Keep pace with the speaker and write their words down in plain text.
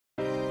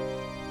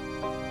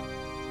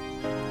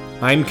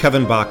I'm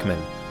Kevin Bachman.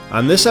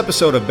 On this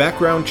episode of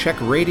Background Check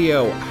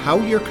Radio, how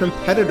your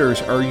competitors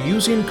are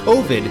using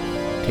COVID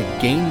to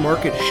gain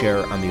market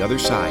share on the other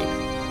side.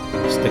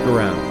 Stick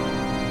around.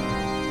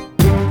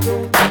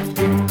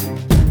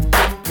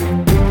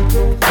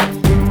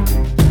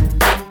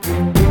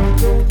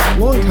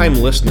 Longtime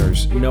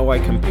listeners know I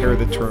compare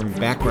the term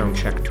background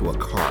check to a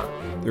car.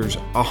 There's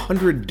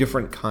 100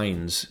 different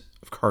kinds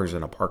of cars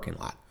in a parking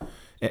lot.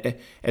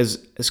 As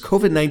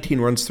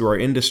COVID-19 runs through our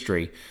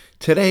industry,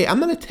 today I'm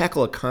going to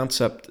tackle a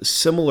concept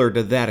similar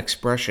to that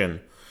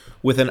expression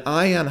with an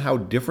eye on how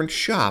different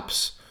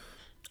shops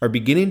are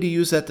beginning to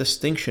use that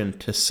distinction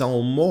to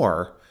sell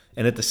more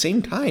and at the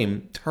same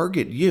time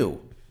target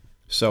you.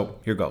 So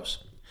here goes.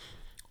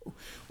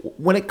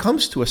 When it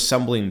comes to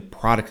assembling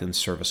product and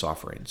service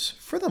offerings,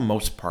 for the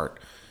most part,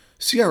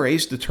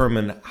 CRAs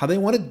determine how they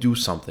want to do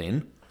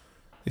something,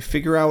 they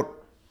figure out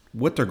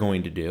what they're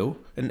going to do,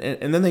 and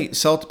then they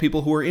sell it to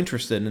people who are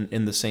interested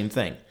in the same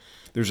thing.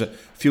 There's a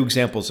few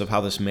examples of how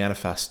this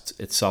manifests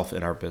itself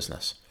in our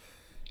business.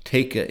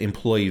 Take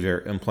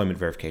employment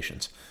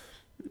verifications.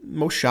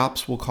 Most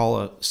shops will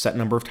call a set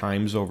number of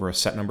times over a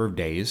set number of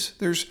days.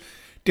 There's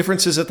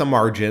differences at the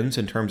margins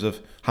in terms of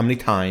how many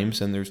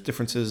times, and there's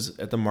differences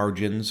at the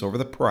margins over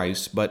the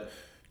price, but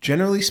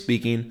generally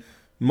speaking,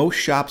 most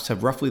shops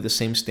have roughly the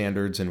same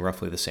standards and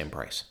roughly the same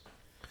price.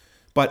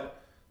 But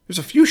there's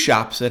a few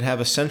shops that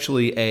have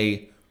essentially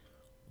a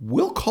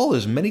we'll call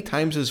as many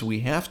times as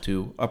we have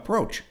to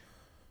approach.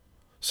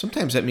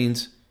 Sometimes that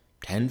means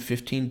 10,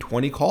 15,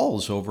 20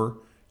 calls over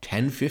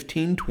 10,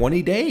 15,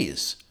 20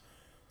 days.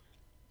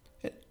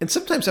 And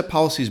sometimes that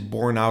policy is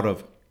born out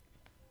of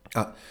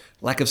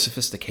lack of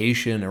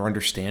sophistication or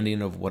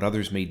understanding of what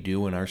others may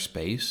do in our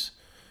space.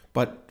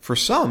 But for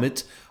some,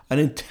 it's an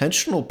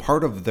intentional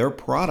part of their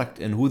product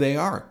and who they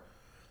are.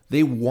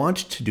 They want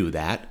to do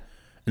that,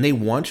 and they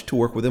want to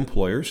work with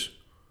employers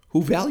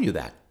who value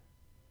that.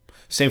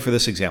 Same for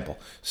this example.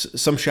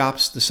 Some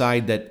shops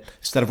decide that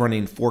instead of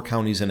running 4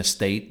 counties in a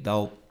state,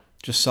 they'll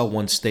just sell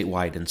one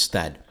statewide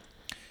instead.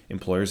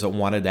 Employers that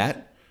wanted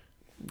that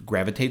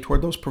gravitate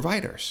toward those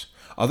providers.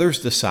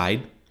 Others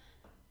decide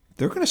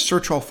they're going to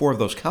search all 4 of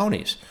those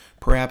counties.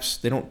 Perhaps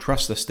they don't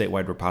trust the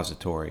statewide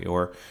repository,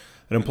 or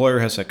an employer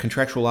has a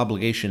contractual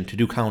obligation to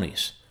do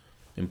counties.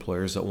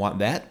 Employers that want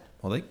that,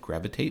 well, they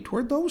gravitate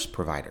toward those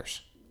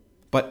providers.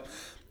 But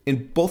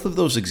in both of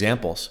those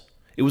examples,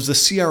 it was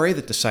the CRA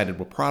that decided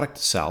what product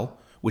to sell,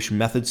 which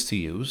methods to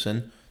use,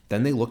 and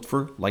then they looked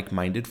for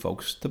like-minded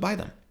folks to buy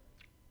them.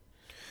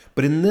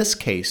 But in this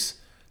case,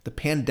 the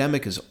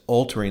pandemic is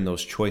altering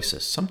those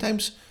choices,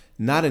 sometimes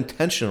not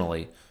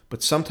intentionally,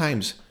 but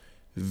sometimes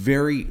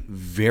very,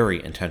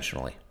 very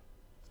intentionally.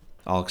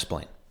 I'll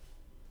explain.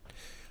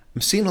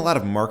 I'm seeing a lot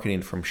of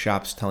marketing from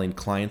shops telling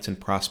clients and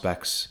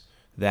prospects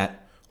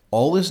that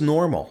all is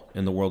normal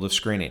in the world of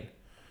screening.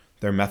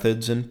 Their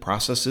methods and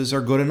processes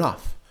are good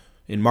enough,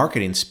 in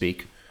marketing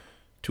speak,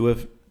 to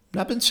have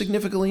not been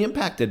significantly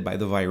impacted by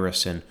the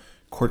virus and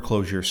court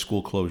closures,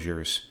 school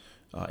closures,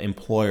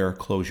 employer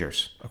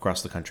closures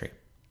across the country.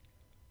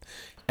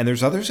 And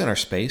there's others in our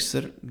space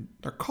that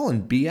are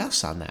calling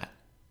BS on that,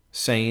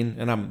 saying,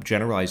 and I'm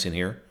generalizing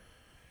here,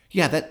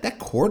 yeah, that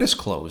court is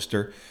closed,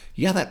 or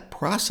yeah, that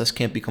process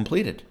can't be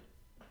completed.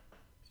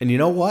 And you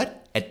know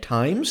what? At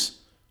times,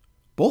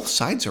 both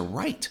sides are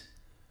right.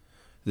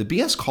 The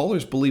BS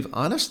callers believe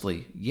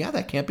honestly, yeah,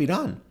 that can't be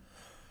done.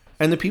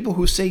 And the people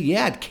who say,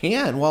 yeah, it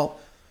can, well,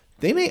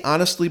 they may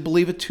honestly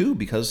believe it too,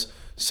 because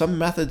some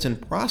methods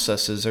and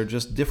processes are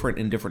just different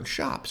in different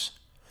shops.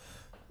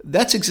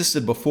 That's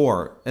existed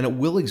before, and it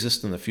will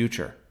exist in the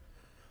future.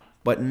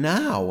 But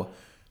now,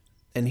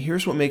 and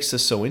here's what makes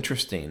this so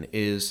interesting,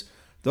 is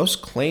those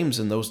claims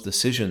and those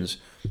decisions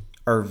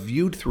are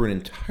viewed through an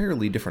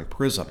entirely different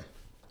prism.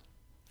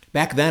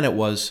 Back then it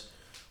was,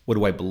 what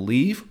do I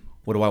believe?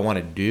 What do I want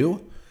to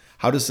do?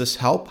 How does this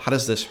help? How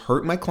does this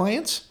hurt my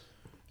clients?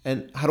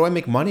 And how do I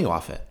make money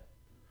off it?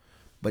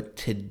 But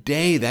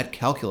today that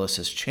calculus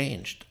has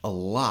changed a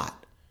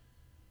lot.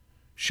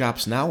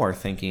 Shops now are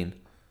thinking,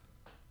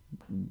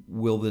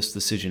 will this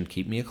decision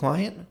keep me a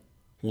client?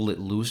 Will it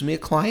lose me a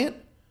client?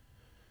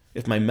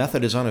 If my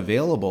method is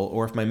unavailable,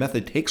 or if my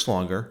method takes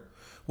longer,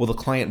 will the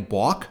client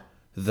balk,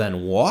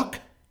 then walk?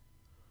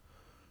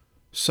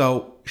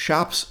 So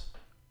shops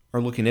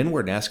are looking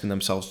inward and asking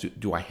themselves,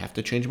 do I have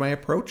to change my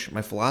approach,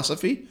 my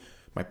philosophy,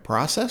 my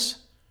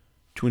process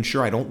to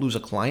ensure I don't lose a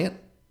client?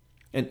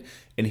 And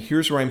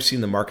here's where I'm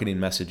seeing the marketing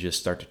messages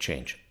start to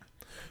change.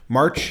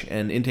 March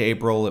and into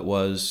April, it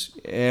was,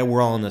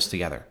 we're all in this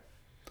together.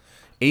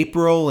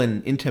 April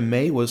and into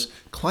May was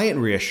client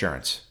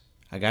reassurance.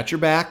 I got your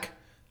back.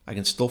 I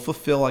can still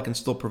fulfill. I can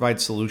still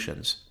provide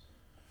solutions.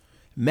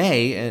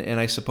 May, and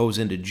I suppose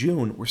into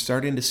June, we're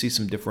starting to see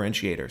some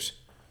differentiators.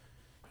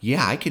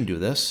 Yeah, I can do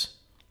this.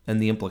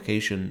 And the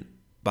implication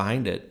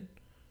behind it,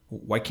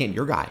 why can't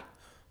your guy?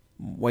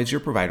 Why is your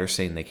provider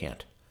saying they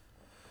can't?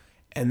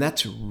 And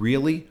that's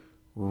really,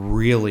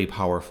 really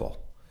powerful.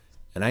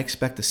 And I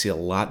expect to see a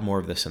lot more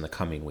of this in the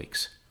coming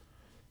weeks.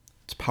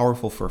 It's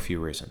powerful for a few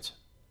reasons.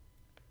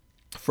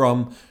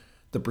 from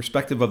the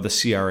perspective of the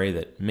CRA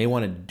that may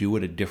want to do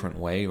it a different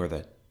way or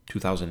the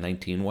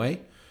 2019 way,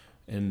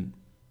 and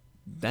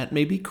that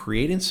may be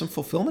creating some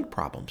fulfillment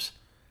problems.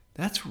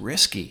 That's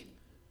risky.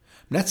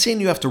 I'm not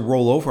saying you have to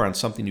roll over on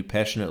something you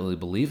passionately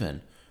believe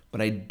in,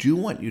 but I do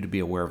want you to be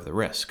aware of the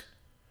risk.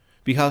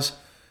 Because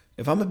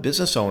if I'm a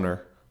business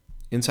owner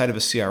inside of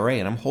a CRA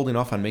and I'm holding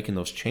off on making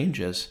those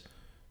changes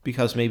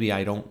because maybe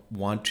I don't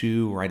want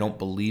to or I don't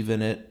believe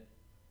in it,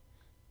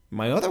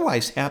 my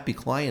otherwise happy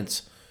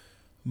clients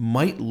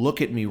might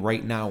look at me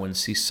right now and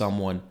see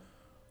someone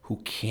who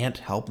can't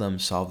help them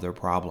solve their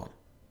problem.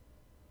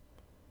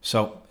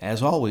 So,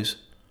 as always,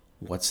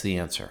 what's the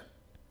answer?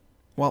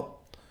 Well,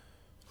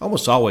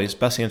 almost always,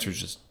 best answer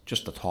is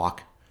just to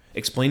talk.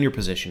 Explain your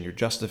position, your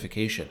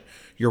justification,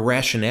 your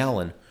rationale,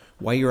 and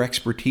why your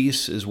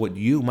expertise is what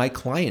you, my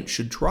client,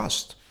 should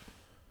trust.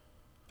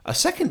 A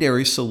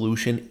secondary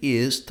solution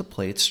is to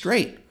play it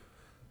straight.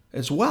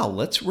 As well,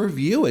 let's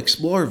review,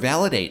 explore,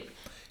 validate.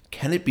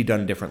 Can it be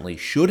done differently?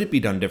 Should it be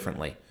done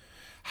differently?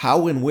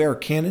 How and where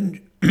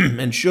can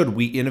and should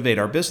we innovate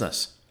our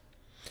business?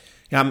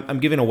 Now, I'm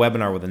giving a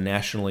webinar with a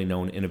nationally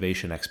known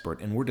innovation expert,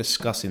 and we're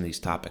discussing these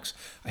topics.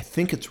 I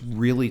think it's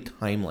really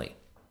timely.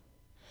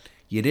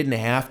 You didn't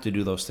have to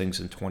do those things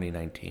in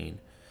 2019.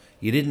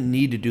 You didn't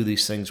need to do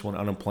these things when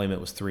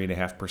unemployment was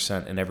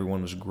 3.5% and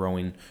everyone was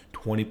growing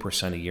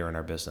 20% a year in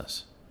our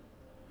business.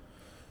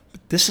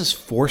 But this has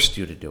forced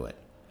you to do it.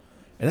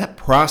 And that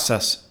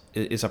process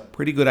is a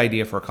pretty good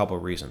idea for a couple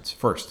of reasons.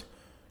 First,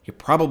 you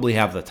probably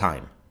have the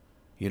time.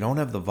 You don't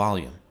have the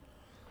volume.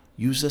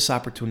 Use this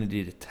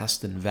opportunity to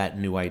test and vet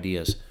new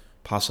ideas,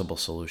 possible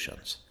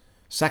solutions.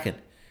 Second,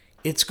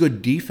 it's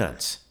good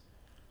defense.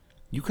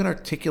 You can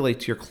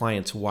articulate to your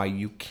clients why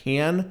you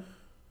can,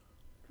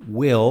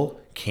 will,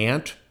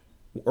 can't,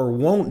 or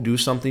won't do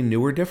something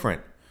new or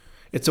different.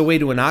 It's a way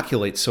to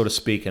inoculate, so to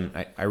speak,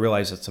 and I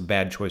realize it's a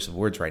bad choice of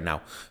words right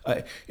now.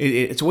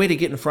 It's a way to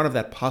get in front of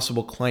that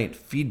possible client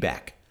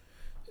feedback.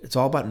 It's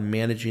all about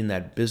managing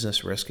that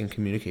business risk, and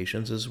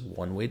communications is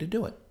one way to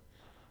do it.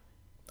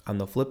 On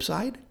the flip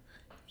side,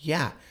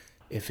 yeah,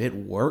 if it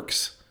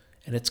works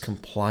and it's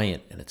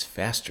compliant and it's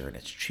faster and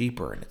it's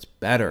cheaper and it's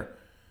better,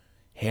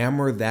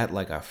 hammer that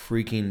like a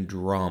freaking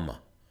drum.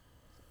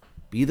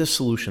 Be the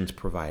solutions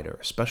provider,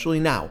 especially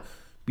now.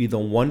 Be the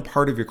one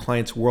part of your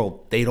client's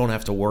world they don't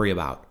have to worry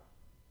about.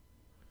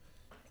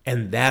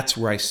 And that's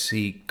where I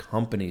see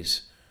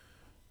companies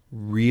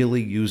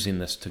really using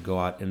this to go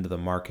out into the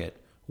market,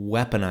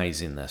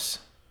 weaponizing this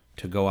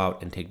to go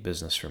out and take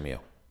business from you.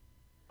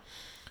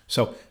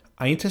 So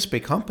I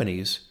anticipate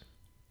companies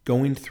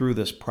going through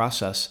this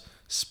process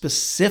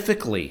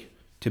specifically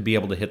to be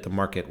able to hit the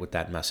market with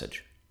that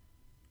message.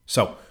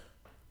 So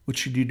what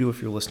should you do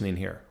if you're listening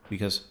here?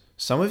 Because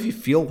some of you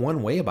feel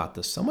one way about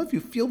this. Some of you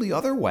feel the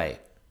other way.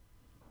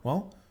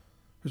 Well,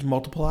 there's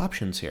multiple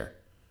options here.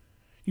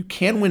 You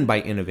can win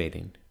by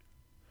innovating.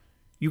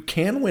 You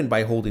can win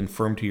by holding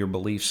firm to your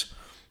beliefs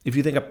if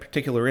you think a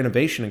particular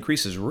innovation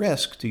increases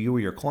risk to you or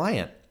your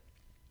client.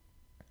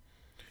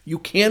 You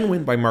can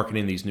win by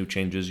marketing these new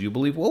changes you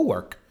believe will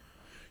work.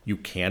 You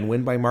can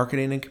win by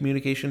marketing and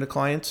communication to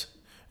clients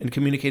and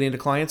communicating to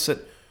clients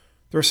that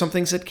there are some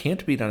things that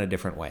can't be done a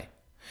different way.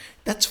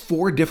 That's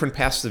 4 different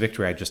paths to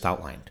victory I just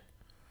outlined.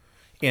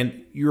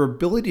 And your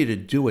ability to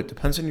do it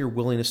depends on your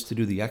willingness to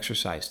do the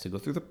exercise, to go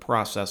through the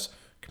process,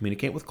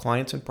 communicate with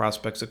clients and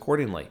prospects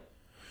accordingly.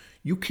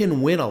 You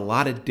can win a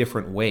lot of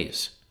different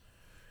ways.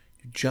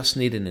 You just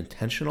need an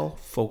intentional,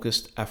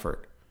 focused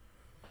effort.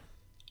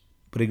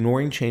 But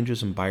ignoring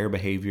changes in buyer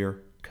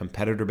behavior,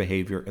 competitor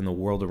behavior in the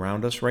world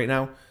around us right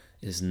now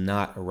is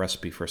not a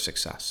recipe for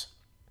success.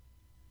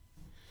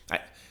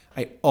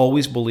 I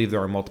always believe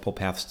there are multiple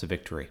paths to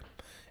victory,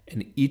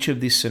 and each of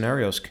these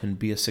scenarios can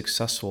be a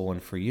successful one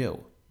for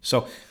you.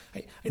 So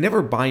I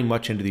never buy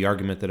much into the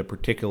argument that a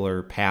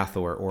particular path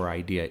or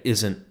idea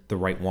isn't the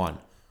right one.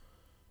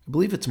 I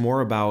believe it's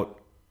more about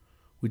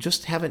we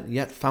just haven't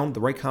yet found the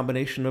right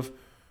combination of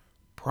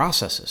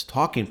processes,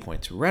 talking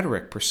points,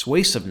 rhetoric,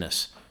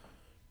 persuasiveness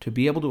to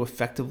be able to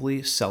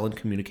effectively sell and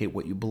communicate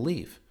what you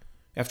believe.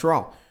 After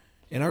all,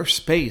 in our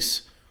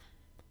space,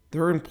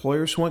 there are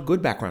employers who want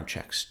good background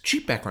checks,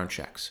 cheap background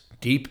checks,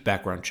 deep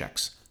background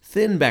checks,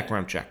 thin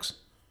background checks.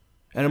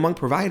 And among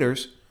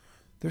providers,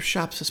 there's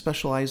shops that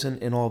specialize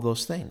in all of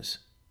those things.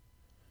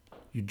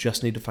 You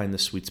just need to find the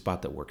sweet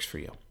spot that works for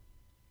you.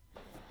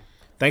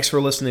 Thanks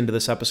for listening to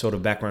this episode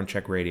of Background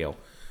Check Radio.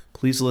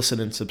 Please listen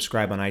and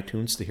subscribe on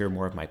iTunes to hear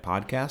more of my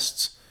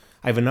podcasts.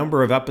 I have a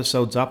number of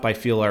episodes up I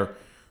feel are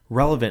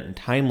relevant and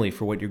timely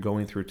for what you're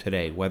going through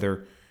today,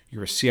 whether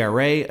you're a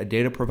CRA, a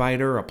data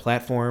provider, a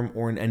platform,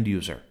 or an end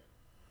user.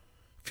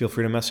 Feel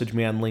free to message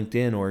me on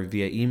LinkedIn or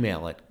via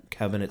email at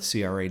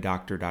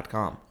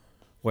kevin@cradoctor.com.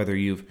 Whether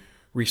you've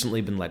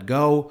recently been let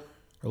go,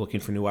 are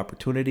looking for new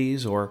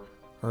opportunities, or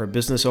are a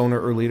business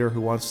owner or leader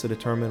who wants to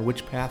determine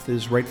which path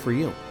is right for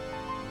you,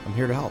 I'm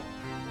here to help.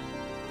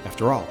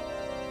 After all,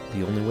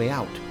 the only way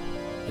out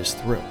is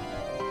through.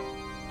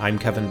 I'm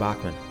Kevin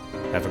Bachman.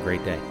 Have a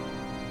great day.